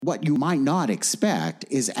what you might not expect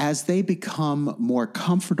is as they become more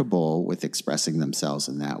comfortable with expressing themselves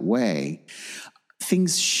in that way,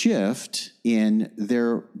 things shift in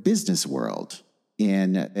their business world,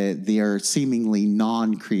 in their seemingly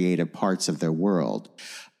non-creative parts of their world.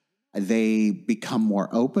 They become more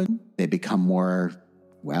open, they become more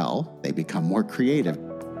creative.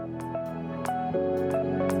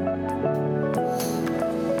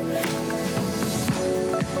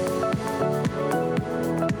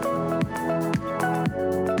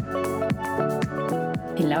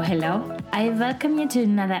 Hello. I welcome you to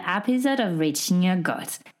another episode of Reaching Your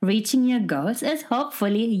Goals. Reaching Your Goals is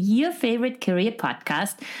hopefully your favorite career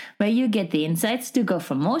podcast where you get the insights to go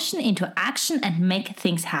from motion into action and make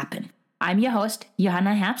things happen. I'm your host,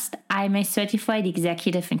 Johanna Herbst. I'm a certified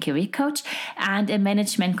executive and career coach and a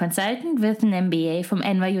management consultant with an MBA from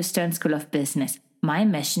NYU Stern School of Business. My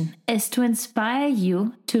mission is to inspire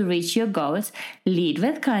you to reach your goals, lead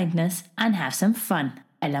with kindness, and have some fun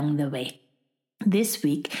along the way. This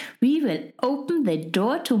week, we will open the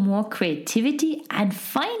door to more creativity and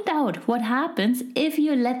find out what happens if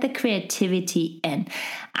you let the creativity in.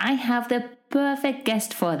 I have the perfect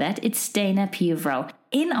guest for that. It's Dana P. Rowe.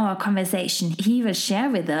 In our conversation, he will share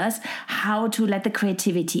with us how to let the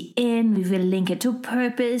creativity in. We will link it to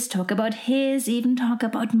purpose, talk about his, even talk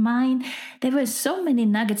about mine. There were so many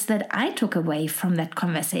nuggets that I took away from that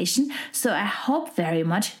conversation, so I hope very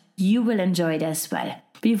much you will enjoy it as well.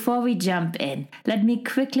 Before we jump in, let me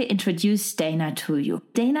quickly introduce Dana to you.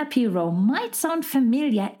 Dana P. Rowe might sound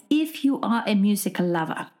familiar if you are a musical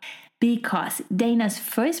lover, because Dana's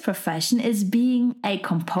first profession is being a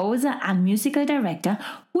composer and musical director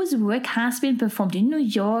whose work has been performed in New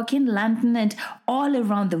York, in London, and all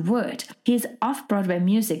around the world. His off-Broadway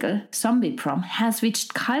musical, Zombie Prom, has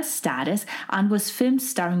reached cult status and was filmed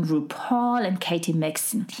starring RuPaul and Katie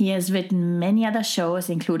Mixon. He has written many other shows,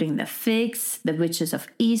 including The Fix, The Witches of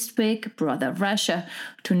Eastwick, Brother Russia,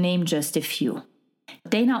 to name just a few.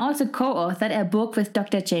 Dana also co-authored a book with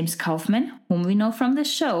Dr. James Kaufman, whom we know from the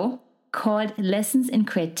show, called Lessons in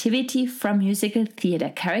Creativity from Musical Theater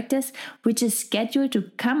Characters, which is scheduled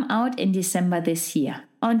to come out in December this year.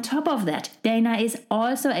 On top of that, Dana is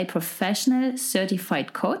also a professional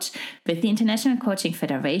certified coach with the International Coaching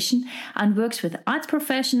Federation and works with arts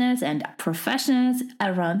professionals and professionals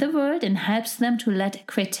around the world and helps them to let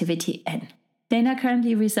creativity in. Dana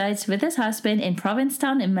currently resides with his husband in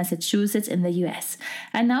Provincetown in Massachusetts in the US.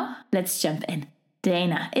 And now, let's jump in.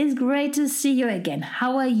 Dana, it's great to see you again.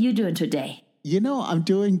 How are you doing today? I'm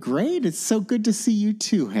doing great. It's so good to see you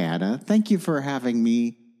too, Hannah. Thank you for having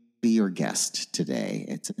me be your guest today.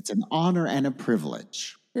 It's an honor and a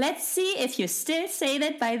privilege. Let's see if you still say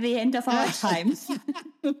that by the end of our time.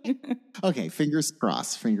 Okay, fingers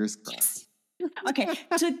crossed. Yes. Okay,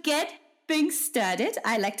 to get things started,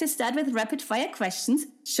 I like to start with rapid fire questions,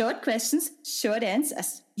 short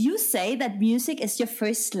answers. You say that music is your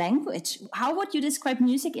first language. How would you describe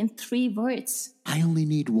music in 3 words? I only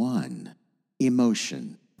need one.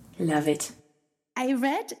 Emotion. Love it. I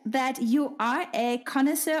read that you are a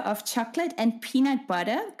connoisseur of chocolate and peanut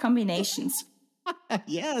butter combinations.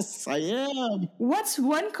 Yes, I am. What's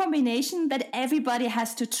one combination that everybody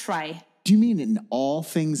has to try? Do you mean in all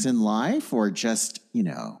things in life or just,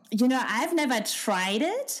 I've never tried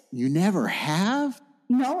it. You never have?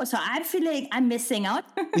 No, so I'm feeling I'm missing out.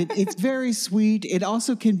 It's very sweet. It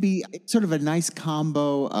also can be sort of a nice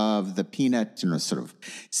combo of the peanut, sort of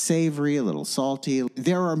savory, a little salty.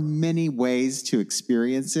 There are many ways to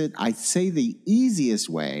experience it. I'd say the easiest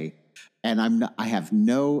way, and I have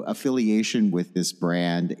no affiliation with this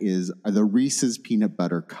brand, are the Reese's peanut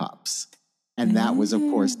butter cups. And that was, of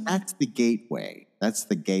course, that's the gateway. That's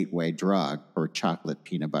the gateway drug for chocolate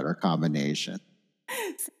peanut butter combination.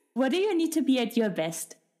 What do you need to be at your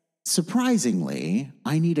best? Surprisingly,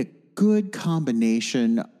 I need a good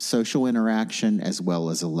combination of social interaction as well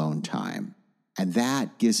as alone time. And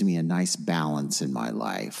that gives me a nice balance in my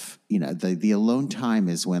life. The alone time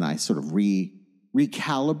is when I sort of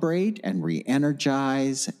recalibrate and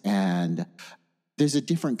re-energize, and there's a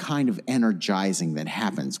different kind of energizing that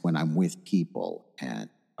happens when I'm with people and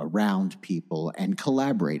around people and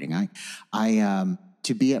collaborating.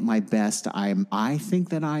 To be at my best, I think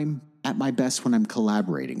that I'm at my best when I'm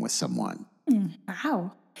collaborating with someone.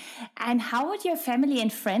 Wow. And how would your family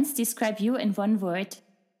and friends describe you in 1 word?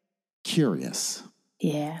 Curious.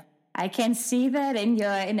 Yeah, I can see that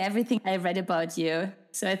in everything I read about you.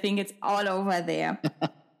 So I think it's all over there.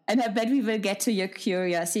 And I bet we will get to your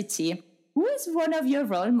curiosity. Who is one of your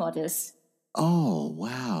role models? Oh,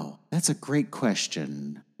 wow. That's a great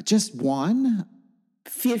question. Just one?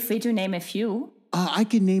 Feel free to name a few. I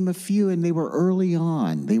can name a few, and they were early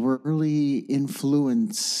on. They were early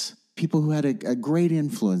influence, people who had a great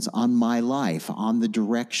influence on my life, on the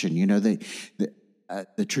direction,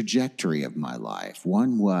 the trajectory of my life.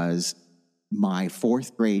 One was my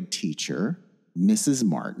fourth grade teacher, Mrs.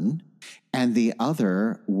 Martin, and the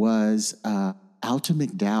other was Alta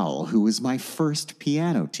McDowell, who was my first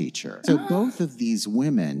piano teacher. So both of these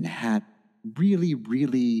women had really,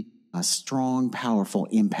 really a strong, powerful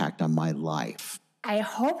impact on my life. I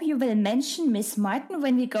hope you will mention Miss Martin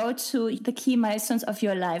when we go to the key milestones of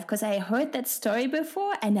your life, because I heard that story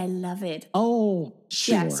before and I love it. Oh,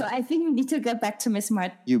 sure. Yeah, so I think we need to get back to Miss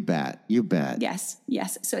Martin. You bet. Yes.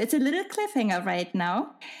 So it's a little cliffhanger right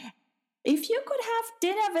now. If you could have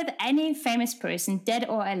dinner with any famous person, dead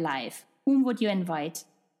or alive, whom would you invite?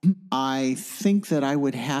 I think that I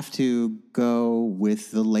would have to go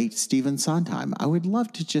with the late Stephen Sondheim. I would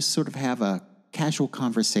love to just sort of have a casual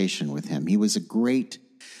conversation with him. He was a great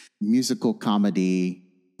musical comedy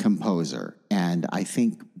composer, and I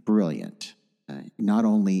think brilliant, not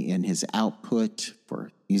only in his output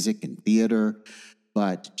for music and theater,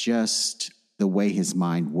 but just the way his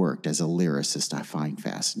mind worked as a lyricist, I find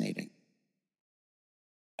fascinating.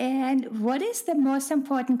 And what is the most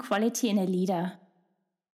important quality in a leader?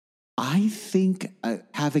 I think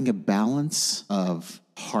having a balance of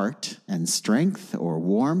heart and strength, or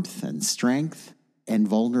warmth and strength and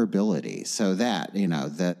vulnerability. So that,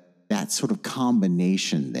 that sort of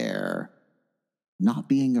combination there, not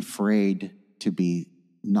being afraid to be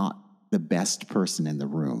not the best person in the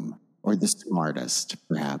room or the smartest,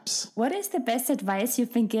 perhaps. What is the best advice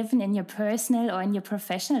you've been given in your personal or in your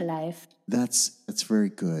professional life? That's very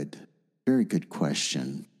good. Very good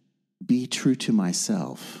question. Be true to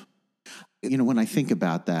myself. When I think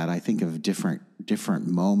about that, I think of different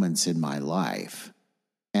moments in my life.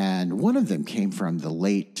 And one of them came from the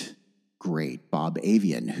late, great Bob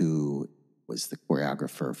Avian, who was the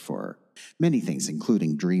choreographer for many things,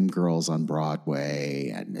 including Dreamgirls on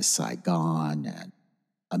Broadway and Miss Saigon, and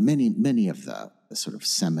many of the sort of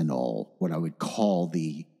seminal, what I would call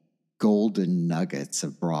the golden nuggets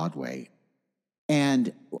of Broadway.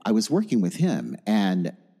 And I was working with him,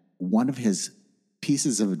 and one of his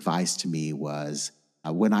pieces of advice to me was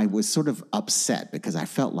when I was sort of upset because I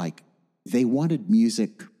felt like they wanted me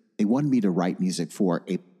to write music for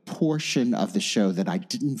a portion of the show that I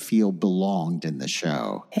didn't feel belonged in the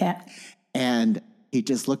show. Yeah. And he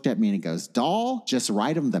just looked at me and he goes, "Doll, just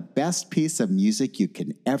write them the best piece of music you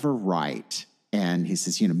can ever write." And he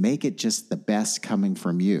says, make it just the best coming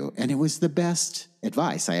from you. And it was the best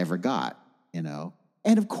advice I ever got,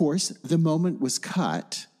 And of course, the moment was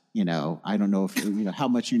cut. I don't know if how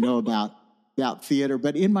much you know about theater,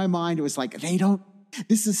 but in my mind, it was like,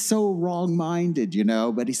 this is so wrong-minded,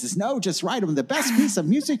 But he says, "No, just write them the best piece of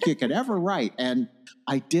music you could ever write." And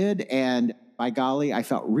I did, and by golly, I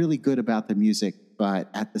felt really good about the music, but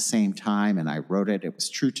at the same time, and I wrote it, it was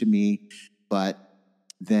true to me, but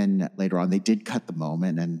then later on, they did cut the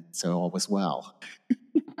moment, and so all was well.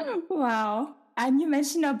 Wow. And you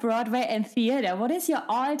mentioned Broadway and theater. What is your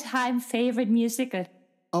all-time favorite musical?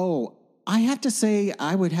 Oh, I have to say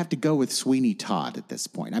I would have to go with Sweeney Todd at this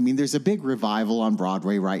point. I mean, there's a big revival on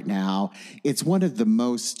Broadway right now. It's one of the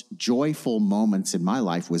most joyful moments in my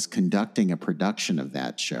life was conducting a production of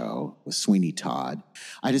that show with Sweeney Todd.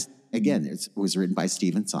 It was written by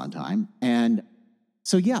Stephen Sondheim. And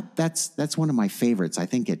so, yeah, that's one of my favorites. I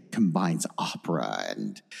think it combines opera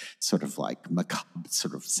and sort of like macabre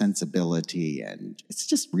sort of sensibility, and it's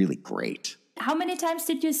just really great. How many times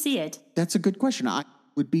did you see it? That's a good question. I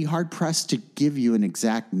would be hard-pressed to give you an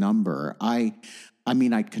exact number. I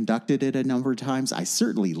conducted it a number of times. I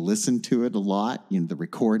certainly listened to it a lot, the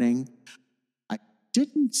recording. I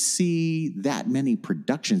didn't see that many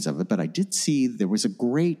productions of it, but I did see there was a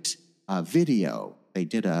great video. They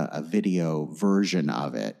did a video version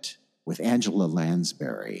of it with Angela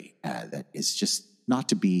Lansbury that is just not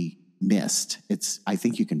to be missed. I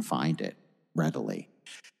think you can find it readily.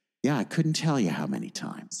 Yeah, I couldn't tell you how many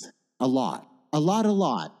times. A lot.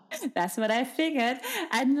 That's what I figured.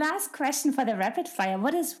 And last question for the rapid fire.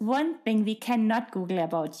 What is one thing we cannot Google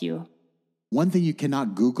about you? One thing you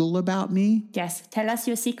cannot Google about me? Yes. Tell us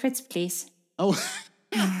your secrets, please. Oh.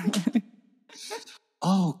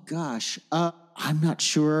 Oh, gosh. I'm not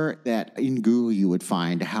sure that in Google you would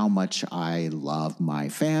find how much I love my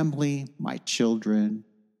family, my children,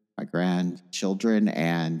 my grandchildren,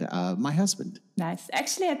 and my husband. Nice.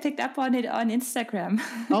 Actually, I picked up on it on Instagram.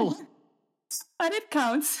 Oh. But it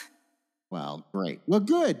counts. Well, great. Well,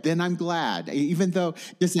 good. Then I'm glad. Even though,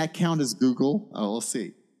 does that count as Google? Oh, we'll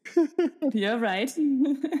see. You're right.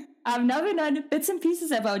 Now we know bits and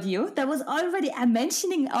pieces about you. There was already a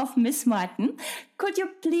mentioning of Miss Martin. Could you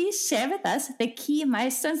please share with us the key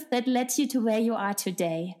milestones that led you to where you are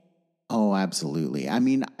today? Oh, absolutely. I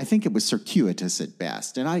mean, I think it was circuitous at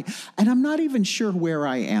best. And I'm not even sure where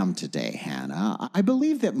I am today, Hannah. I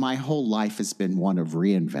believe that my whole life has been one of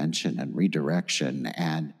reinvention and redirection.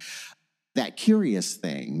 And that curious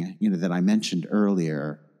thing, that I mentioned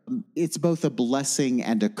earlier, it's both a blessing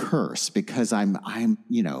and a curse because I'm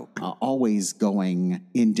always going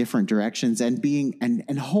in different directions and being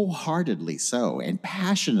and wholeheartedly so and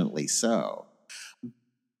passionately so.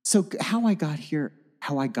 So how I got here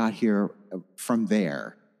from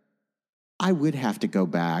there, I would have to go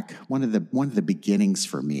back. One of the beginnings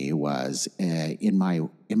for me was in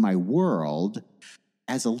my world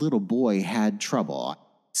as a little boy had trouble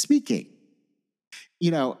speaking.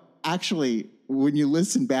 Actually, when you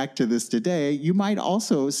listen back to this today, you might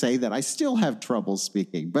also say that I still have trouble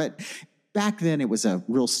speaking. But back then, it was a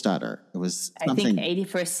real stutter. It was something. I think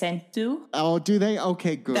 80% do. Oh, do they?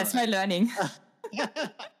 Okay, good. That's my learning.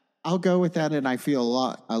 I'll go with that, and I feel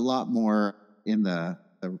a lot more in the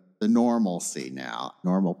normalcy now,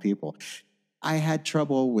 normal people. I had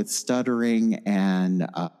trouble with stuttering and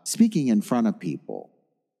speaking in front of people.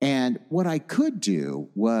 And what I could do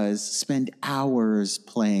was spend hours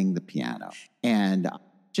playing the piano and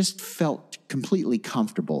just felt completely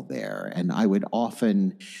comfortable there. And I would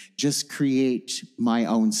often just create my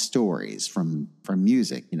own stories from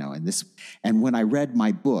music, and when I read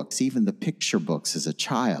my books, even the picture books as a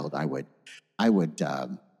child, I would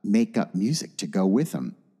make up music to go with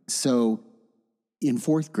them. So in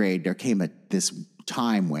fourth grade, there came this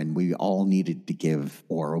time when we all needed to give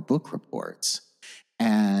oral book reports.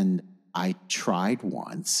 And I tried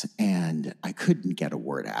once and I couldn't get a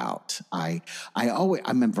word out. I'm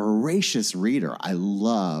a voracious reader. I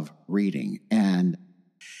love reading. And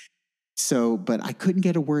so, but I couldn't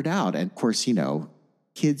get a word out. And of course,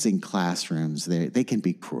 kids in classrooms, they can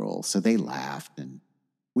be cruel. So they laughed and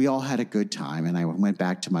we all had a good time. And I went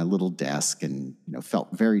back to my little desk and, felt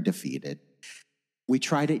very defeated. We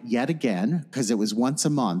tried it yet again because it was once a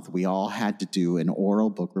month. We all had to do an oral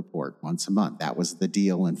book report once a month. That was the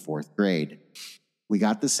deal in fourth grade. We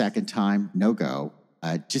got the second time, no go.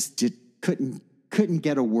 Couldn't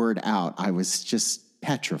get a word out. I was just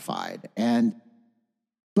petrified.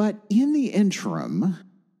 But in the interim,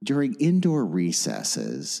 during indoor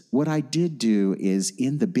recesses, what I did do is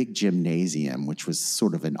in the big gymnasium, which was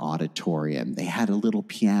sort of an auditorium, they had a little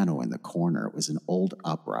piano in the corner. It was an old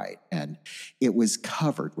upright, and it was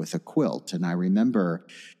covered with a quilt. And I remember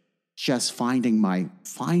just finding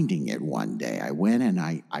it one day. I went and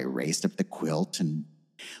I raised up the quilt and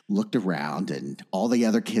looked around, and all the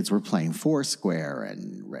other kids were playing Foursquare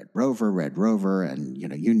and Red Rover, and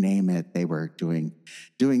you name it, they were doing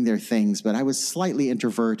their things. But I was slightly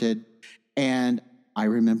introverted, and I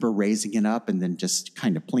remember raising it up and then just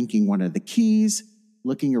kind of plinking one of the keys,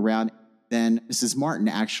 looking around. Then Mrs. Martin,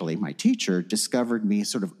 actually my teacher, discovered me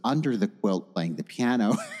sort of under the quilt playing the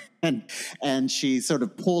piano. And she sort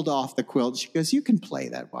of pulled off the quilt. She goes, "You can play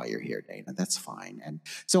that while you're here, Dana. That's fine." And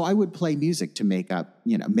so I would play music to make up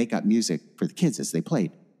music for the kids as they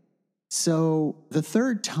played. So the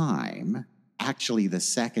third time, actually the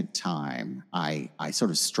second time I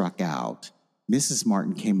sort of struck out, Mrs.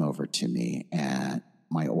 Martin came over to me at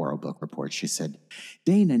my oral book report. She said,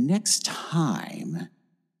 "Dana, next time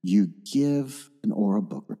you give an oral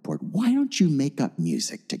book report, why don't you make up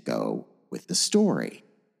music to go with the story?"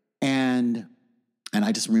 And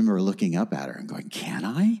I just remember looking up at her and going, "Can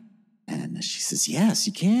I?" And she says, "Yes,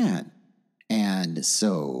 you can." And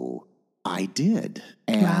so I did.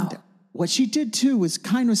 And what she did too was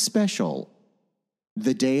kind of special.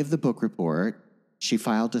 The day of the book report, she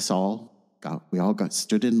filed us all. We all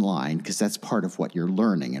stood in line because that's part of what you're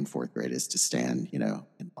learning in fourth grade is to stand, in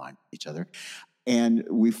line with each other. And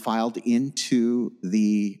we filed into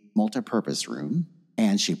the multipurpose room.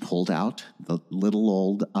 And she pulled out the little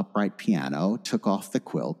old upright piano, took off the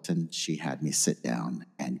quilt, and she had me sit down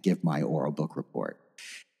and give my oral book report.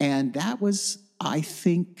 And that was, I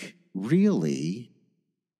think, really,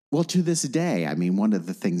 well, to this day, I mean, one of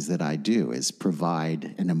the things that I do is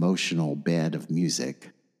provide an emotional bed of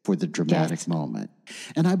music for the dramatic moment.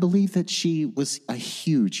 And I believe that she was a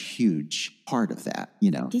huge, huge part of that,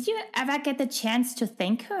 Did you ever get the chance to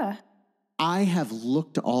thank her? I have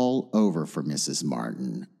looked all over for Mrs.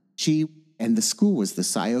 Martin. And the school was the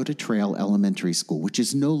Scioto Trail Elementary School, which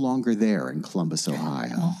is no longer there in Columbus,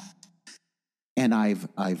 Ohio. Oh. And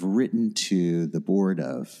I've written to the Board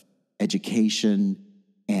of Education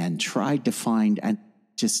and tried to find and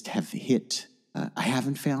just have hit I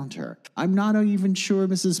haven't found her. I'm not even sure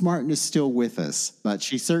Mrs. Martin is still with us, but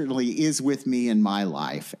she certainly is with me in my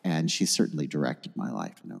life, and she certainly directed my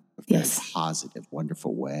life in a very positive,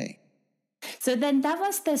 wonderful way. So then that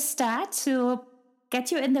was the start to get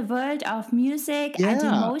you in the world of music and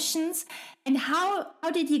emotions. And how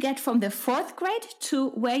did you get from the 4th grade to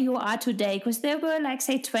where you are today? Because there were like,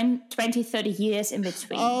 say, 20, 30 years in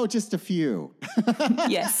between. Oh, just a few.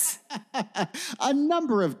 Yes. A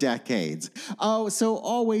number of decades. Oh, so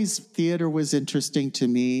always theater was interesting to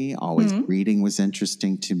me. Always reading was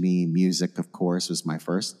interesting to me. Music, of course, was my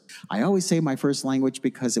first. I always say my first language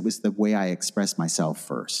because it was the way I expressed myself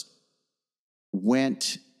first.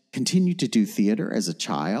 Continued to do theater as a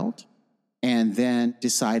child, and then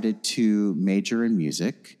decided to major in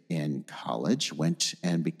music in college. Went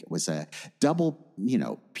and was a double,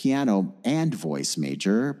 piano and voice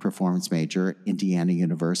major, performance major, Indiana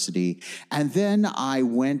University. And then I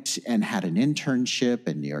went and had an internship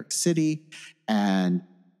in New York City and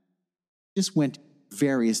just went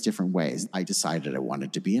various different ways. I decided I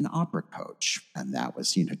wanted to be an opera coach, and that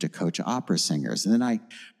was, to coach opera singers. And then I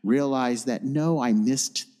realized that, no, I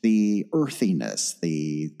missed the earthiness,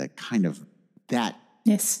 the kind of that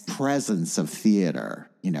presence of theater.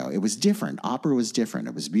 It was different. Opera was different.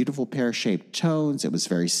 It was beautiful pear-shaped tones. It was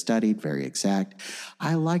very studied, very exact.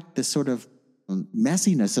 I liked the sort of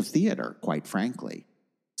messiness of theater, quite frankly.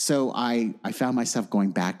 So I found myself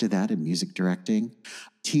going back to that in music directing,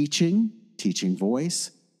 teaching voice.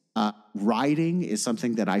 Writing is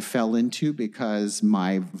something that I fell into because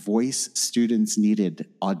my voice students needed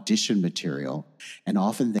audition material, and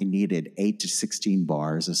often they needed 8 to 16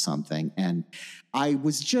 bars of something. And I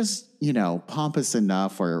was just, pompous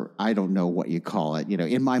enough, or I don't know what you call it.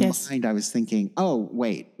 In my mind, I was thinking, oh,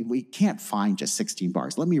 wait, we can't find just 16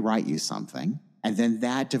 bars. Let me write you something. And then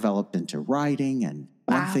that developed into writing, and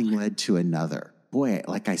one thing led to another. Boy,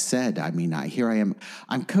 like I said, here I am.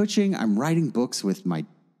 I'm coaching, I'm writing books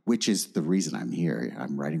which is the reason I'm here.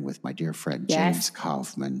 I'm writing with my dear friend, James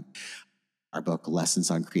Kaufman, our book,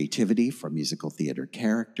 Lessons on Creativity for Musical Theater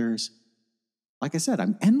Characters. Like I said,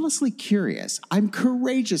 I'm endlessly curious. I'm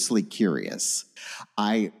courageously curious.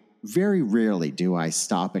 Very rarely do I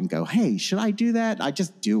stop and go, hey, should I do that? I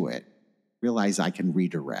just do it. Realize I can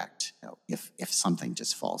redirect if something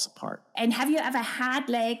just falls apart. And have you ever had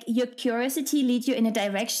your curiosity lead you in a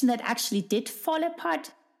direction that actually did fall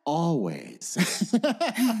apart? Always.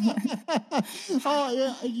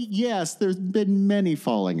 Yes, there's been many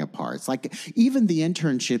falling apart. Like even the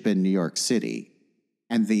internship in New York City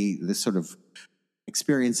and the sort of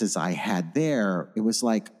experiences I had there, it was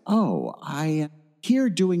like, oh, I am here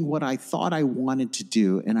doing what I thought I wanted to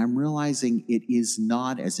do, and I'm realizing it is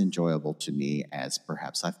not as enjoyable to me as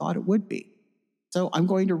perhaps I thought it would be. So I'm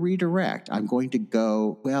going to redirect. I'm going to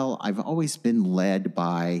go, I've always been led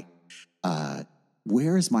by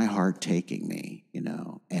where is my heart taking me,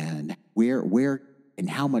 and where and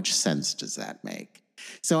how much sense does that make?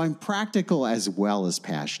 So I'm practical as well as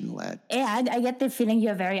passion-led. And I get the feeling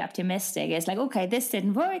you're very optimistic. It's like, okay, this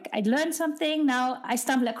didn't work. I learned something. Now I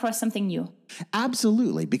stumble across something new.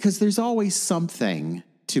 Absolutely, because there's always something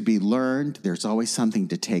to be learned. There's always something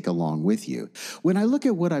to take along with you. When I look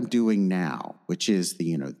at what I'm doing now, which is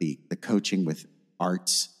the coaching with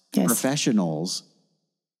arts professionals,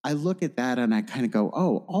 I look at that and I kind of go,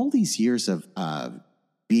 oh, all these years of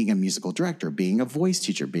being a musical director, being a voice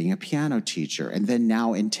teacher, being a piano teacher, and then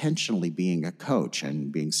now intentionally being a coach and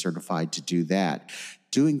being certified to do that,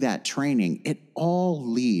 doing that training, it all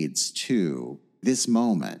leads to this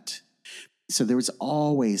moment. So there was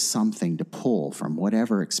always something to pull from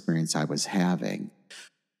whatever experience I was having.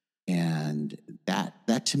 And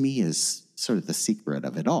that to me is sort of the secret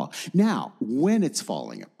of it all. Now, when it's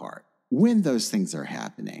falling apart, when those things are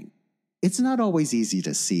happening, it's not always easy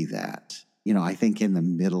to see that. I think in the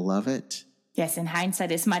middle of it. Yes, in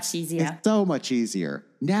hindsight, it's much easier. It's so much easier.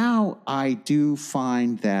 Now I do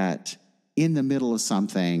find that in the middle of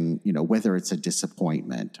something, whether it's a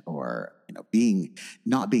disappointment or,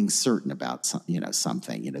 not being certain about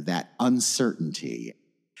something, that uncertainty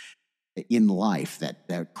in life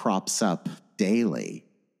that crops up daily.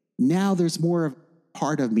 Now there's more of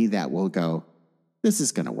part of me that will go, this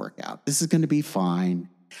is going to work out. This is going to be fine.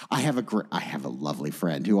 I have a lovely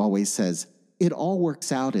friend who always says, it all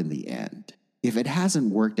works out in the end. If it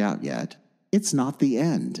hasn't worked out yet, it's not the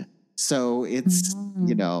end. So it's,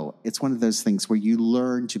 it's one of those things where you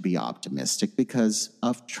learn to be optimistic because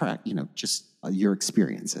of just your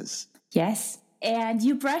experiences. Yes. And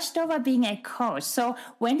you brushed over being a coach. So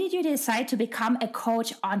when did you decide to become a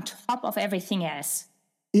coach on top of everything else?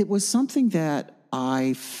 It was something that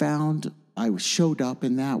I found I showed up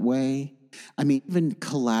in that way. I mean, even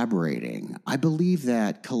collaborating. I believe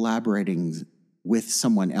that collaborating with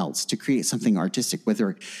someone else to create something artistic,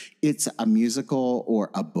 whether it's a musical or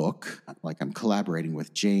a book, like I'm collaborating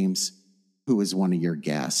with James, who is one of your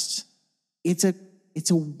guests. It's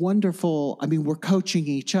a wonderful, I mean, we're coaching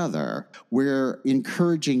each other. We're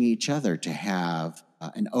encouraging each other to have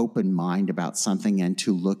an open mind about something and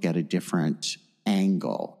to look at a different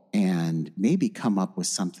angle and maybe come up with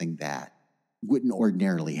something that wouldn't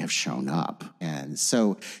ordinarily have shown up. And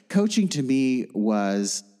so coaching to me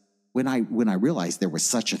was when I realized there was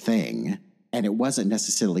such a thing, and it wasn't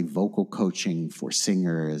necessarily vocal coaching for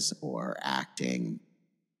singers or acting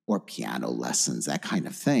or piano lessons, that kind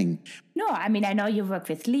of thing. No, I mean, I know you work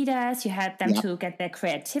with leaders, you help them to get their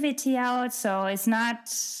creativity out. So it's not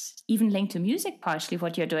even linked to music partially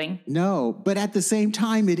what you're doing. No, but at the same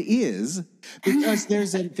time it is, because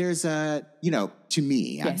there's a, to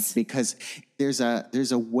me, because there's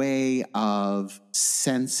a way of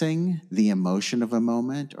sensing the emotion of a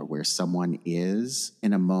moment or where someone is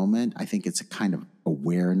in a moment. I think it's a kind of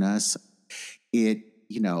awareness.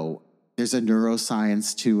 There's a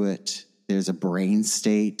neuroscience to it. There's a brain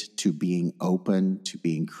state to being open, to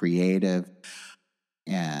being creative.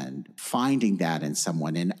 And finding that in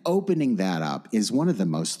someone and opening that up is one of the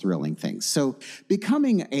most thrilling things. So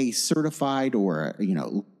becoming a certified or,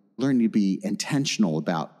 learning to be intentional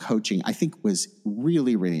about coaching, I think was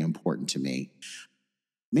really, really important to me,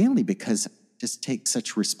 mainly because I just take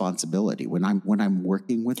such responsibility. When I'm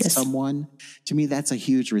working with someone, to me, that's a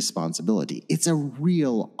huge responsibility. It's a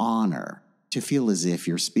real honor to feel as if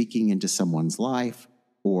you're speaking into someone's life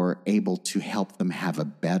or able to help them have a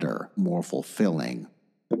better, more fulfilling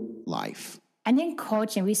life. And in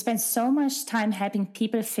coaching, we spend so much time helping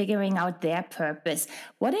people figuring out their purpose.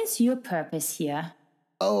 What is your purpose here?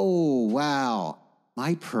 Oh, wow.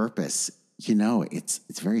 My purpose,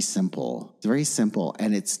 it's very simple. It's very simple,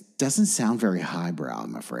 and it doesn't sound very highbrow,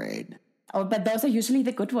 I'm afraid. Oh, but those are usually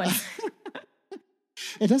the good ones.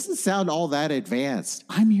 It doesn't sound all that advanced.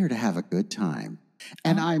 I'm here to have a good time.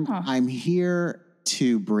 And I'm here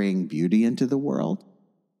to bring beauty into the world.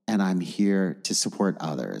 And I'm here to support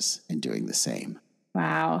others in doing the same.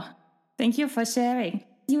 Wow. Thank you for sharing.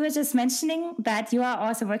 You were just mentioning that you are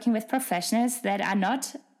also working with professionals that are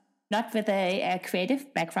not with a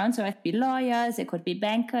creative background. So it could be lawyers, it could be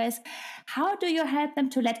bankers. How do you help them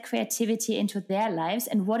to let creativity into their lives?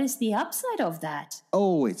 And what is the upside of that?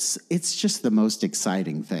 Oh, it's just the most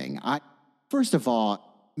exciting thing. First of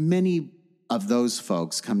all, many of those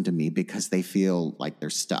folks come to me because they feel like they're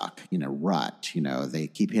stuck, rut, they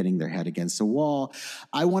keep hitting their head against a wall.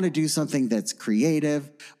 I want to do something that's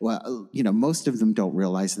creative. Well, most of them don't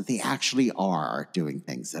realize that they actually are doing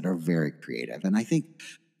things that are very creative. And I think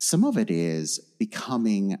some of it is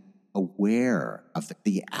becoming aware of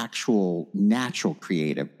the actual natural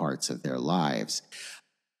creative parts of their lives.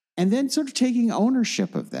 And then sort of taking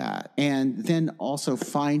ownership of that, and then also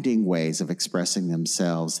finding ways of expressing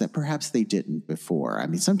themselves that perhaps they didn't before. I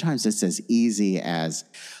mean, sometimes it's as easy as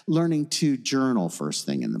learning to journal first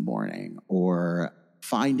thing in the morning, or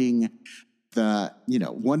finding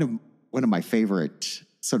one of my favorite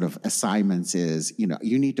sort of assignments is,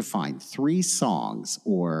 you need to find 3 songs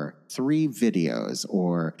or 3 videos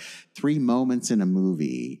or 3 moments in a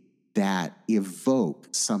movie that evoke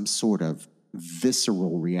some sort of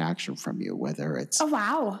visceral reaction from you, whether it's a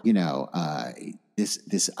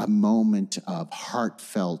moment of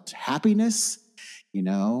heartfelt happiness,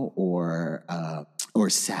 or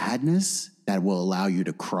sadness that will allow you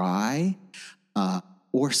to cry,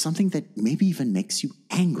 or something that maybe even makes you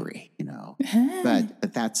angry,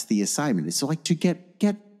 But that's the assignment. It's like to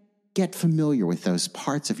get familiar with those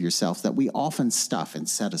parts of yourself that we often stuff and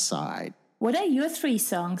set aside. What are your 3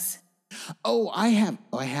 songs? Oh, I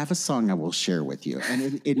have a song I will share with you,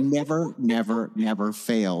 and it never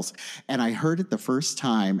fails. And I heard it the first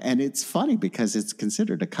time, and it's funny because it's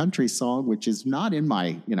considered a country song, which is not in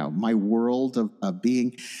my world of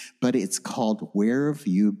being, but it's called "Where Have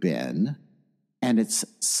You Been?" and it's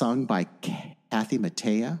sung by Kathy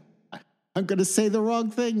Mattea. I'm going to say the wrong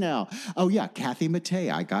thing now. Oh yeah, Kathy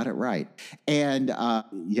Mattea. I got it right. And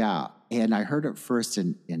and I heard it first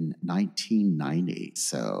in 1990,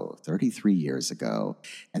 so 33 years ago.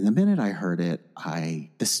 And the minute I heard it,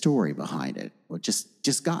 the story behind it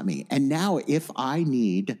just got me. And now if I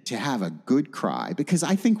need to have a good cry, because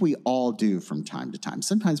I think we all do from time to time,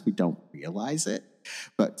 sometimes we don't realize it,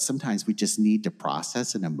 but sometimes we just need to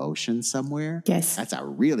process an emotion somewhere. Yes. That's a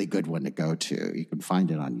really good one to go to. You can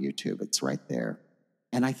find it on YouTube. It's right there.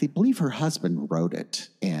 And I believe her husband wrote it.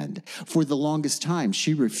 And for the longest time,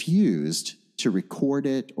 she refused to record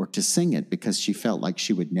it or to sing it because she felt like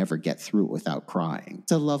she would never get through it without crying.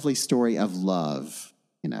 It's a lovely story of love,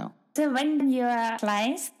 you know. So when your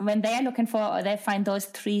clients, when they are looking for, or they find those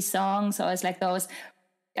 3 songs, or it's like those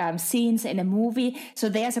scenes in a movie, so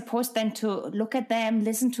they are supposed then to look at them,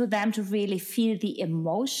 listen to them, to really feel the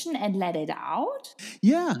emotion and let it out?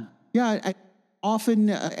 Yeah. Often,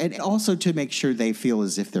 and also to make sure they feel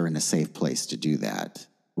as if they're in a safe place to do that,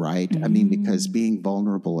 right? I mean, because being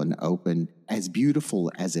vulnerable and open, as beautiful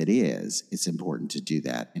as it is, it's important to do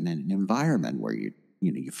that in an environment where you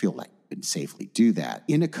feel like you can safely do that.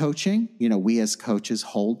 In a coaching, we as coaches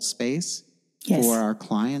hold space for our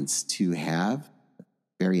clients to have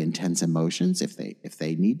very intense emotions if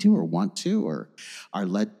they need to or want to or are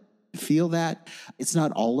led to feel that. It's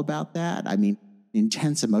not all about that. I mean,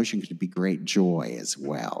 intense emotion could be great joy as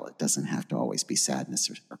well. It doesn't have to always be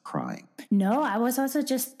sadness or crying. No, I was also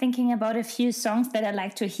just thinking about a few songs that I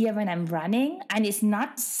like to hear when I'm running. And it's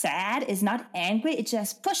not sad, it's not angry, it's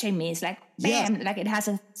just pushing me. It's like, bam, like it has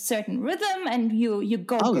a certain rhythm and you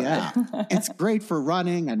go. Oh, good. yeah. It's great for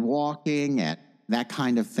running and walking and that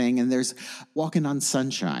kind of thing. And there's Walking on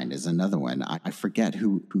Sunshine is another one. I forget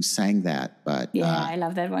who sang that, but I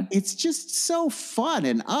love that one. It's just so fun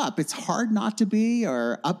and up. It's hard not to be.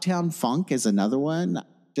 Or Uptown Funk is another one.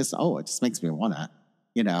 It just makes me want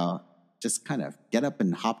to, just kind of get up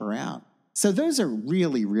and hop around. So those are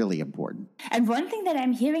really, really important. And one thing that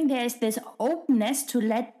I'm hearing there is this openness to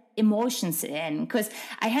let emotions in, because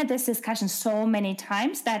I had this discussion so many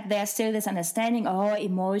times that there's still this understanding,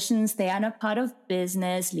 emotions, they are not part of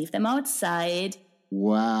business, leave them outside.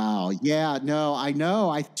 Wow. Yeah, no, I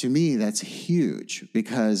know. To me, that's huge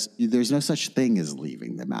because there's no such thing as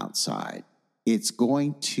leaving them outside. It's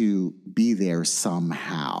going to be there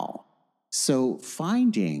somehow. So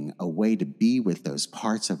finding a way to be with those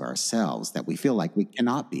parts of ourselves that we feel like we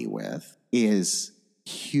cannot be with is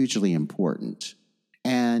hugely important.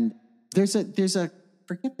 And there's a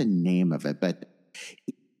forget the name of it, but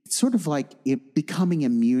it's sort of like becoming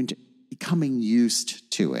used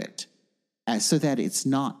to it, so that it's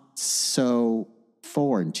not so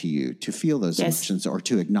foreign to you to feel those emotions or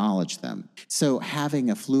to acknowledge them. So having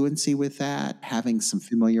a fluency with that, having some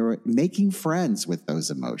familiarity, making friends with those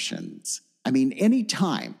emotions. I mean,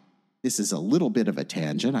 anytime. This is a little bit of a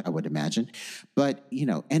tangent, I would imagine. But,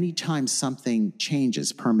 anytime something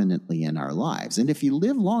changes permanently in our lives, and if you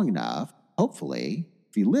live long enough, hopefully,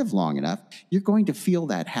 if you live long enough, you're going to feel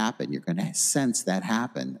that happen. You're going to sense that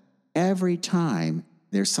happen. Every time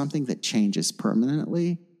there's something that changes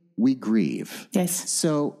permanently, we grieve. Yes.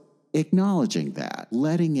 So acknowledging that,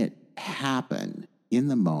 letting it happen in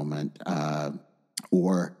the moment,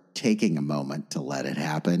 or taking a moment to let it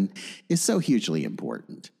happen is so hugely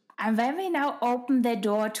important. And when we now open the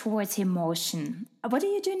door towards emotion, what do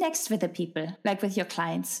you do next with the people, like with your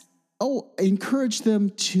clients? Encourage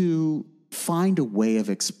them to find a way of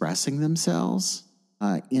expressing themselves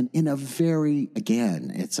in a very,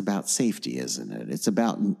 again, it's about safety, isn't it? It's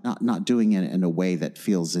about not doing it in a way that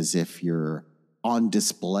feels as if you're on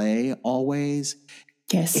display always.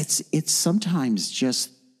 Yes. It's sometimes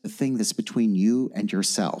just the thing that's between you and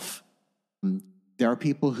yourself. There are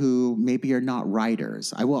people who maybe are not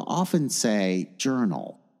writers. I will often say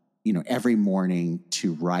journal, every morning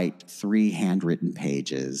to write 3 handwritten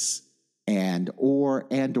pages or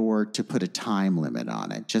to put a time limit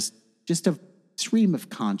on it. Just a stream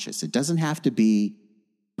of conscious. It doesn't have to be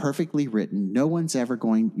perfectly written.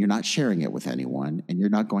 You're not sharing it with anyone, and you're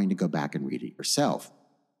not going to go back and read it yourself.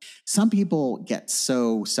 Some people get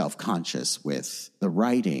so self-conscious with the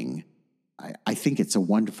writing. I think it's a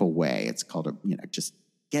wonderful way. It's called just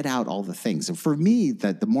get out all the things. And for me,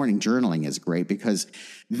 the morning journaling is great because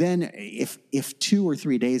then if 2 or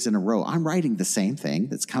 3 days in a row, I'm writing the same thing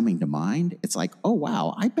that's coming to mind, it's like, oh,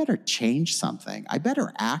 wow, I better change something. I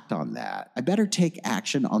better act on that. I better take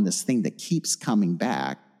action on this thing that keeps coming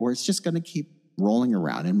back, or it's just going to keep rolling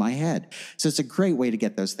around in my head. So it's a great way to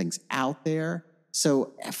get those things out there.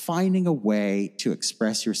 So finding a way to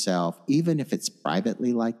express yourself, even if it's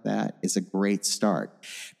privately like that, is a great start.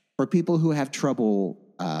 For people who have trouble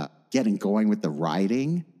getting going with the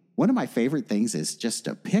writing, one of my favorite things is just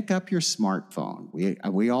to pick up your smartphone.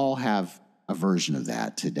 We all have a version of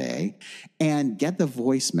that today, and get the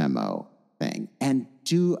voice memo thing and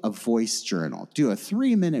do a voice journal. Do a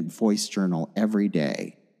 3-minute voice journal every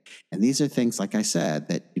day. And these are things, like I said,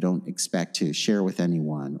 that you don't expect to share with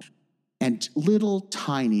anyone. And little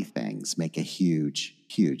tiny things make a huge,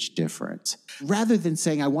 huge difference. Rather than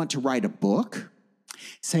saying, I want to write a book,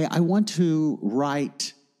 say, I want to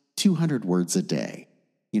write 200 words a day.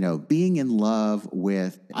 being in love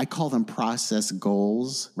with, I call them process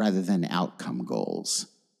goals rather than outcome goals.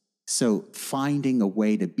 So finding a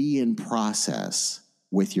way to be in process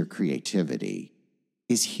with your creativity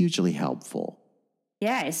is hugely helpful.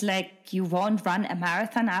 Yeah, it's like you won't run a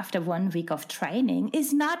marathon after 1 week of training.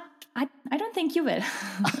 Is not, I don't think you will.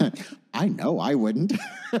 I know I wouldn't.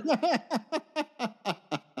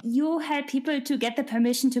 You help people to get the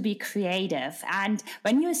permission to be creative. And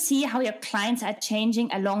when you see how your clients are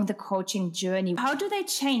changing along the coaching journey, how do they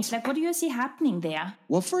change? Like, what do you see happening there?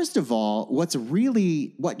 Well, first of all, what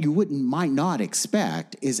you might not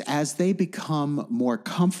expect is as they become more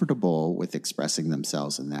comfortable with expressing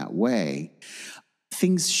themselves in that way,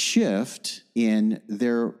 things shift in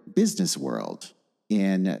their business world,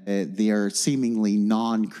 in their seemingly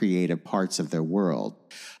non-creative parts of their world.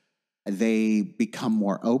 They become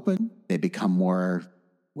more open. They become more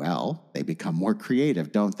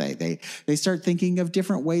creative, don't they? They start thinking of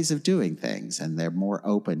different ways of doing things, and they're more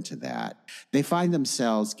open to that. They find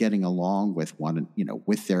themselves getting along with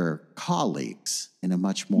with their colleagues in a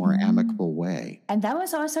much more amicable way. And that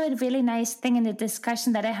was also a really nice thing in the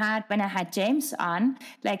discussion that I had when I had James on.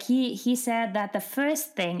 Like he said that the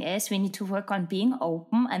first thing is we need to work on being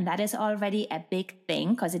open, and that is already a big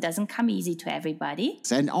thing because it doesn't come easy to everybody.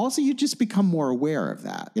 And also you just become more aware of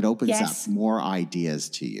that. It opens up more ideas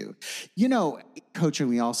to you. Coaching,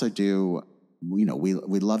 we also do, we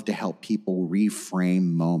love to help people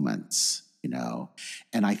reframe moments,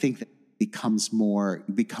 and I think that become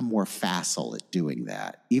more facile at doing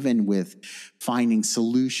that, even with finding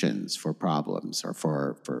solutions for problems or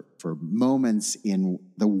for moments in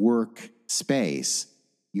the work space.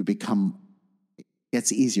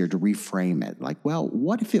 It's easier to reframe it. Like, well,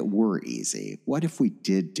 what if it were easy? What if we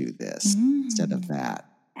did do this instead of that?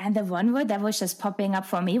 And the one word that was just popping up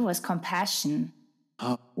for me was compassion.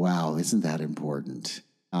 Oh, wow. Isn't that important?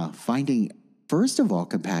 Finding, first of all,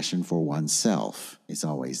 compassion for oneself is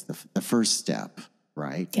always the first step,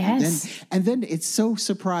 right? Yes. And then it's so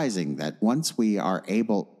surprising that once we are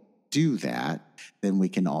able to do that, then we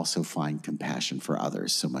can also find compassion for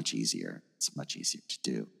others so much easier. It's much easier to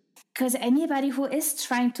do. Because anybody who is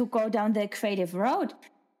trying to go down the creative road,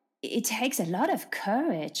 it takes a lot of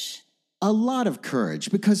courage. A lot of courage,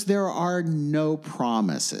 because there are no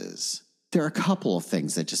promises. There are a couple of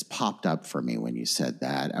things that just popped up for me when you said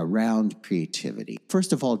that around creativity.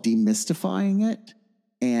 First of all, demystifying it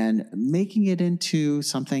and making it into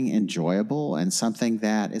something enjoyable and something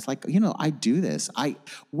that is like, I do this.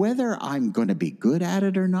 Whether I'm going to be good at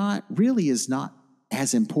it or not really is not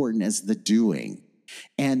as important as the doing.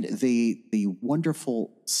 And the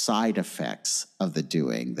wonderful side effects of the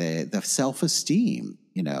doing, the self-esteem,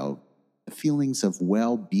 the feelings of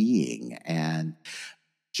well-being and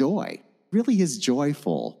joy really is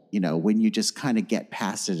joyful, when you just kind of get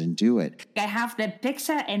past it and do it. I have the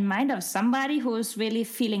picture in mind of somebody who's really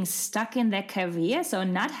feeling stuck in their career, so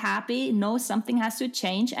not happy, knows something has to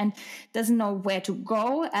change and doesn't know where to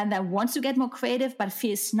go, and then wants to get more creative, but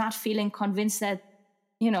not feeling convinced that,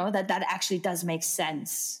 that actually does make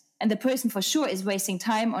sense. And the person for sure is wasting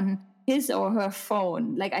time on his or her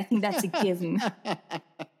phone. Like, I think that's a given.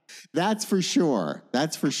 That's for sure.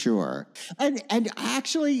 And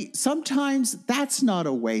actually, sometimes that's not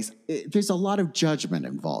a waste. There's a lot of judgment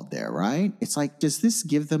involved there, right? It's like, does this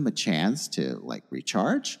give them a chance to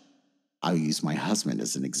recharge? I'll use my husband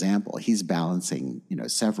as an example. He's balancing,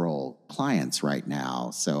 several clients right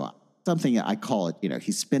now. So something I call it,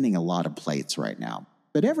 he's spinning a lot of plates right now.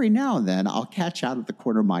 But every now and then I'll catch out of the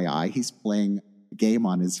corner of my eye, he's playing a game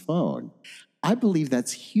on his phone. I believe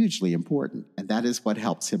that's hugely important, and that is what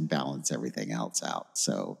helps him balance everything else out.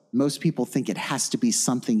 So most people think it has to be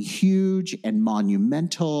something huge and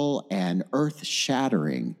monumental and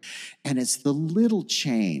earth-shattering, and it's the little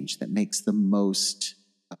change that makes the most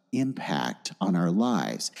impact on our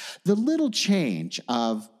lives. The little change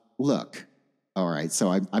of, look, all right,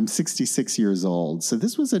 so I'm 66 years old, so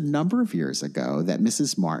this was a number of years ago that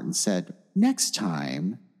Mrs. Martin said, next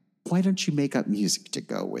time, why don't you make up music to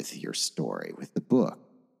go with your story, with the book?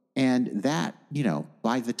 And that,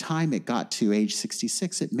 by the time it got to age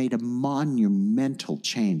 66, it made a monumental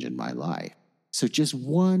change in my life. So just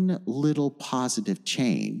one little positive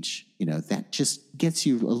change, that just gets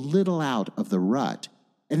you a little out of the rut.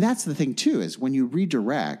 And that's the thing, too, is when you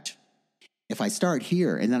redirect, if I start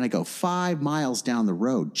here and then I go 5 miles down the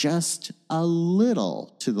road, just a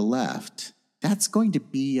little to the left, that's going to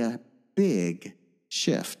be a big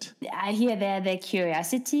shift. I hear the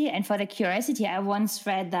curiosity. And for the curiosity, I once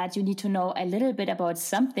read that you need to know a little bit about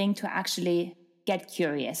something to actually get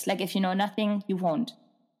curious. Like if you know nothing, you won't.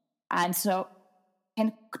 And so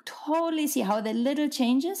can totally see how the little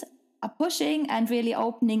changes are pushing and really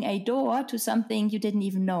opening a door to something you didn't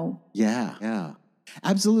even know. Yeah.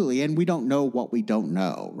 Absolutely. And we don't know what we don't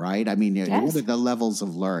know, right? I mean, what are the levels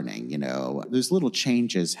of learning? Those little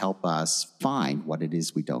changes help us find what it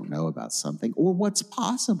is we don't know about something or what's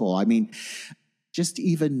possible. I mean, just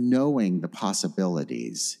even knowing the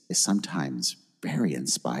possibilities is sometimes very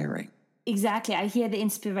inspiring. Exactly. I hear the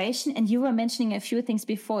inspiration. And you were mentioning a few things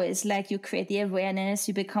before. It's like you create the awareness,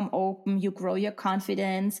 you become open, you grow your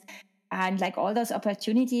confidence. And like all those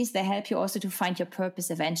opportunities, they help you also to find your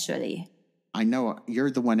purpose eventually. I know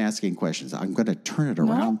you're the one asking questions. I'm going to turn it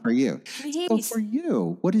around for you. Please. So for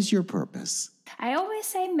you, what is your purpose? I always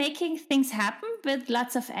say making things happen with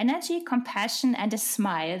lots of energy, compassion, and a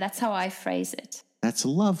smile. That's how I phrase it. That's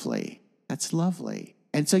lovely. That's lovely.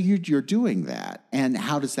 And so you're doing that. And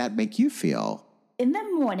how does that make you feel? In the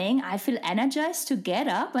morning, I feel energized to get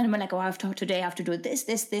up and I'm like, today I have to do this.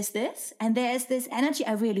 And there's this energy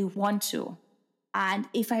I really want to. And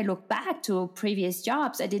if I look back to previous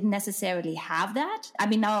jobs, I didn't necessarily have that. I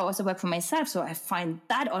mean, now I also work for myself, so I find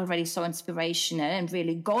that already so inspirational and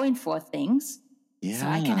really going for things. Yeah. So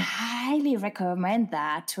I can highly recommend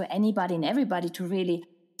that to anybody and everybody to really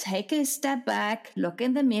take a step back, look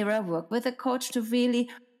in the mirror, work with a coach to really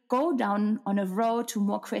go down on a road to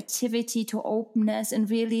more creativity, to openness, and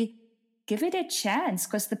really give it a chance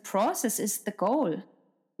because the process is the goal.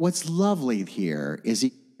 What's lovely here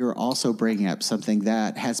is you're also bringing up something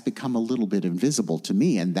that has become a little bit invisible to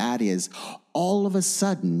me, and that is all of a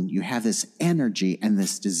sudden you have this energy and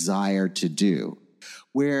this desire to do,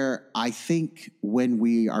 where I think when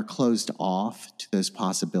we are closed off to those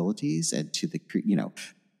possibilities and to the,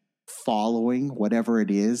 following whatever it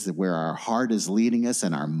is, where our heart is leading us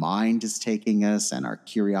and our mind is taking us and our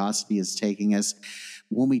curiosity is taking us,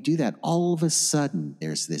 when we do that, all of a sudden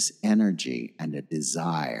there's this energy and a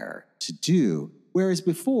desire to do. Whereas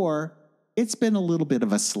before, it's been a little bit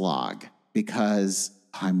of a slog because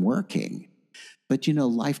I'm working. But,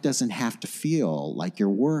 life doesn't have to feel like you're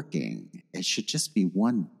working. It should just be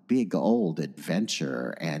one big old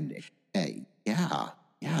adventure. And it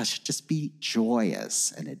should just be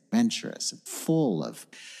joyous and adventurous and full of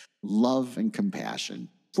love and compassion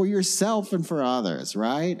for yourself and for others,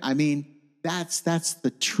 right? I mean, that's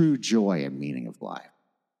the true joy and meaning of life.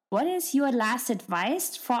 What is your last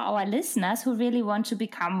advice for our listeners who really want to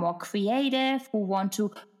become more creative, who want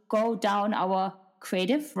to go down our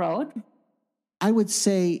creative road? I would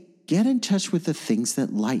say get in touch with the things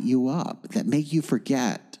that light you up, that make you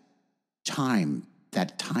forget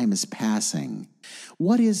that time is passing.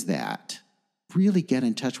 What is that? Really get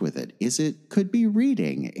in touch with it. Could be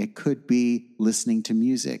reading. It could be listening to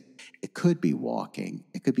music. It could be walking.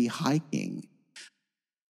 It could be hiking.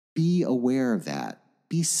 Be aware of that.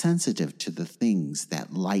 Be sensitive to the things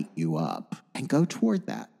that light you up and go toward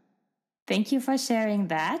that. Thank you for sharing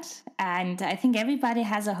that. And I think everybody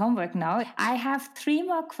has a homework now. I have 3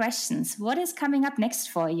 more questions. What is coming up next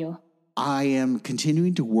for you? I am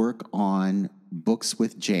continuing to work on Books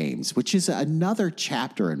with James, which is another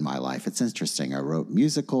chapter in my life. It's interesting. I wrote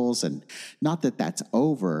musicals, and not that that's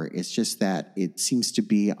over. It's just that it seems to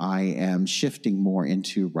be I am shifting more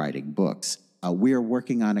into writing books. We are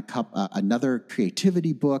working on another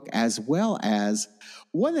creativity book, as well as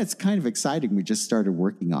one that's kind of exciting. We just started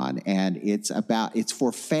working on, and it's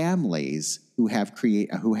for families who have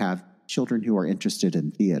children who are interested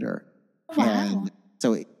in theater. Wow. And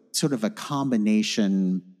so it's sort of a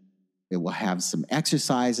combination. It will have some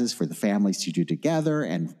exercises for the families to do together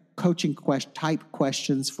and coaching type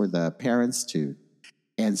questions for the parents to.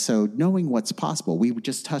 And so knowing what's possible, we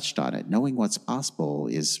just touched on it. Knowing what's possible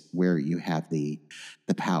is where you have the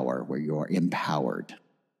power, where you're empowered.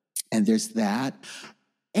 And there's that.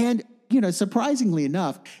 And, surprisingly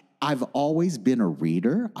enough, I've always been a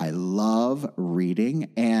reader. I love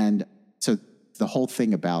reading. And so the whole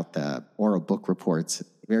thing about the oral book reports,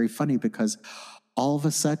 very funny because all of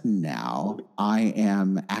a sudden now I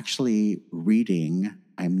am actually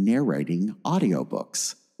I'm narrating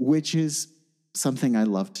audiobooks, which is something I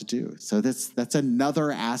love to do. So that's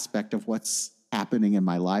another aspect of what's happening in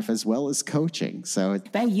my life, as well as coaching. So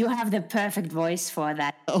you have the perfect voice for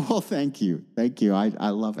that. Oh, well, thank you. I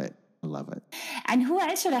love it. And who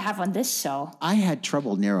else should I have on this show? I had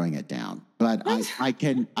trouble narrowing it down, but I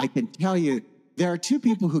can tell you there are 2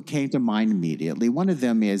 people who came to mind immediately. One of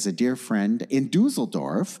them is a dear friend in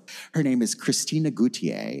Dusseldorf. Her name is Christina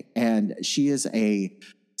Gauthier, and she is a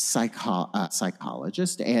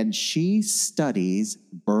psychologist, and she studies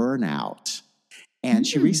burnout. And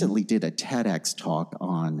she recently did a TEDx talk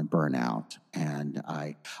on burnout. And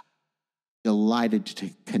delighted to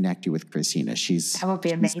connect you with Christina. That would be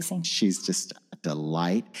amazing. She's just a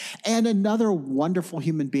delight. And another wonderful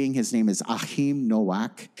human being, his name is Achim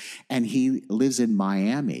Nowak, and he lives in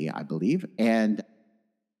Miami, I believe. And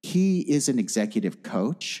he is an executive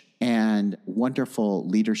coach and wonderful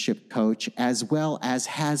leadership coach, as well as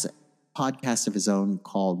has a podcast of his own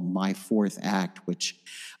called My Fourth Act, which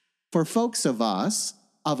for folks of us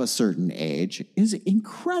of a certain age is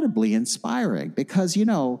incredibly inspiring because,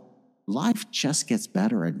 life just gets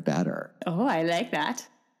better and better. Oh, I like that.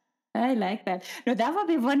 No, that would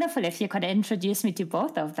be wonderful if you could introduce me to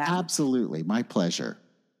both of them. Absolutely. My pleasure.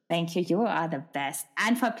 Thank you. You are the best.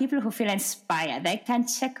 And for people who feel inspired, they can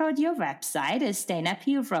check out your website. It's Dana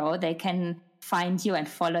P. Rowe. They can find you and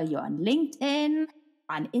follow you on LinkedIn,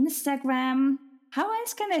 on Instagram. How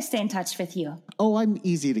else can they stay in touch with you? Oh, I'm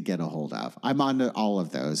easy to get a hold of. I'm on all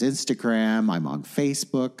of those. Instagram, I'm on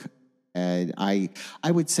Facebook. And I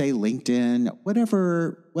would say LinkedIn,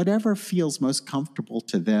 whatever feels most comfortable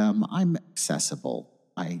to them, I'm accessible.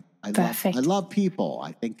 I love people.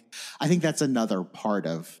 I think that's another part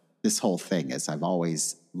of this whole thing is I've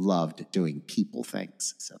always loved doing people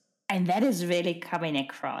things. So. And that is really coming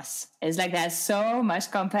across. It's like there's so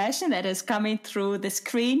much compassion that is coming through the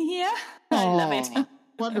screen here. I love it.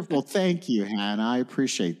 Wonderful. Thank you, Hannah. I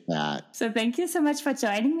appreciate that. So thank you so much for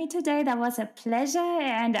joining me today. That was a pleasure.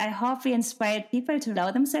 And I hope we inspired people to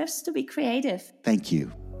allow themselves to be creative. Thank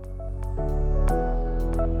you.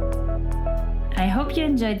 I hope you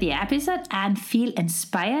enjoyed the episode and feel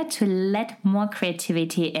inspired to let more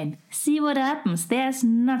creativity in. See what happens. There's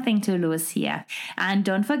nothing to lose here. And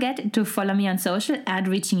don't forget to follow me on social at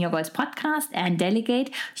Reaching Your Goals Podcast and Delegate.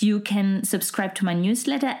 You can subscribe to my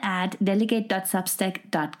newsletter at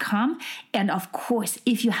delegate.substack.com. And of course,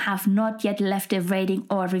 if you have not yet left a rating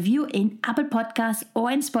or review in Apple Podcasts or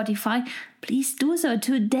in Spotify, please do so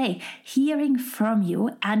today. Hearing from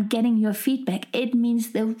you and getting your feedback, it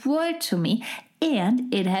means the world to me.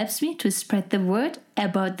 And it helps me to spread the word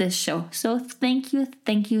about this show. So thank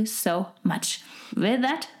you so much. With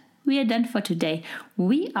that, we are done for today.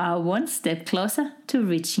 We are one step closer to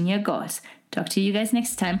reaching your goals. Talk to you guys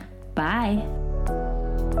next time. Bye.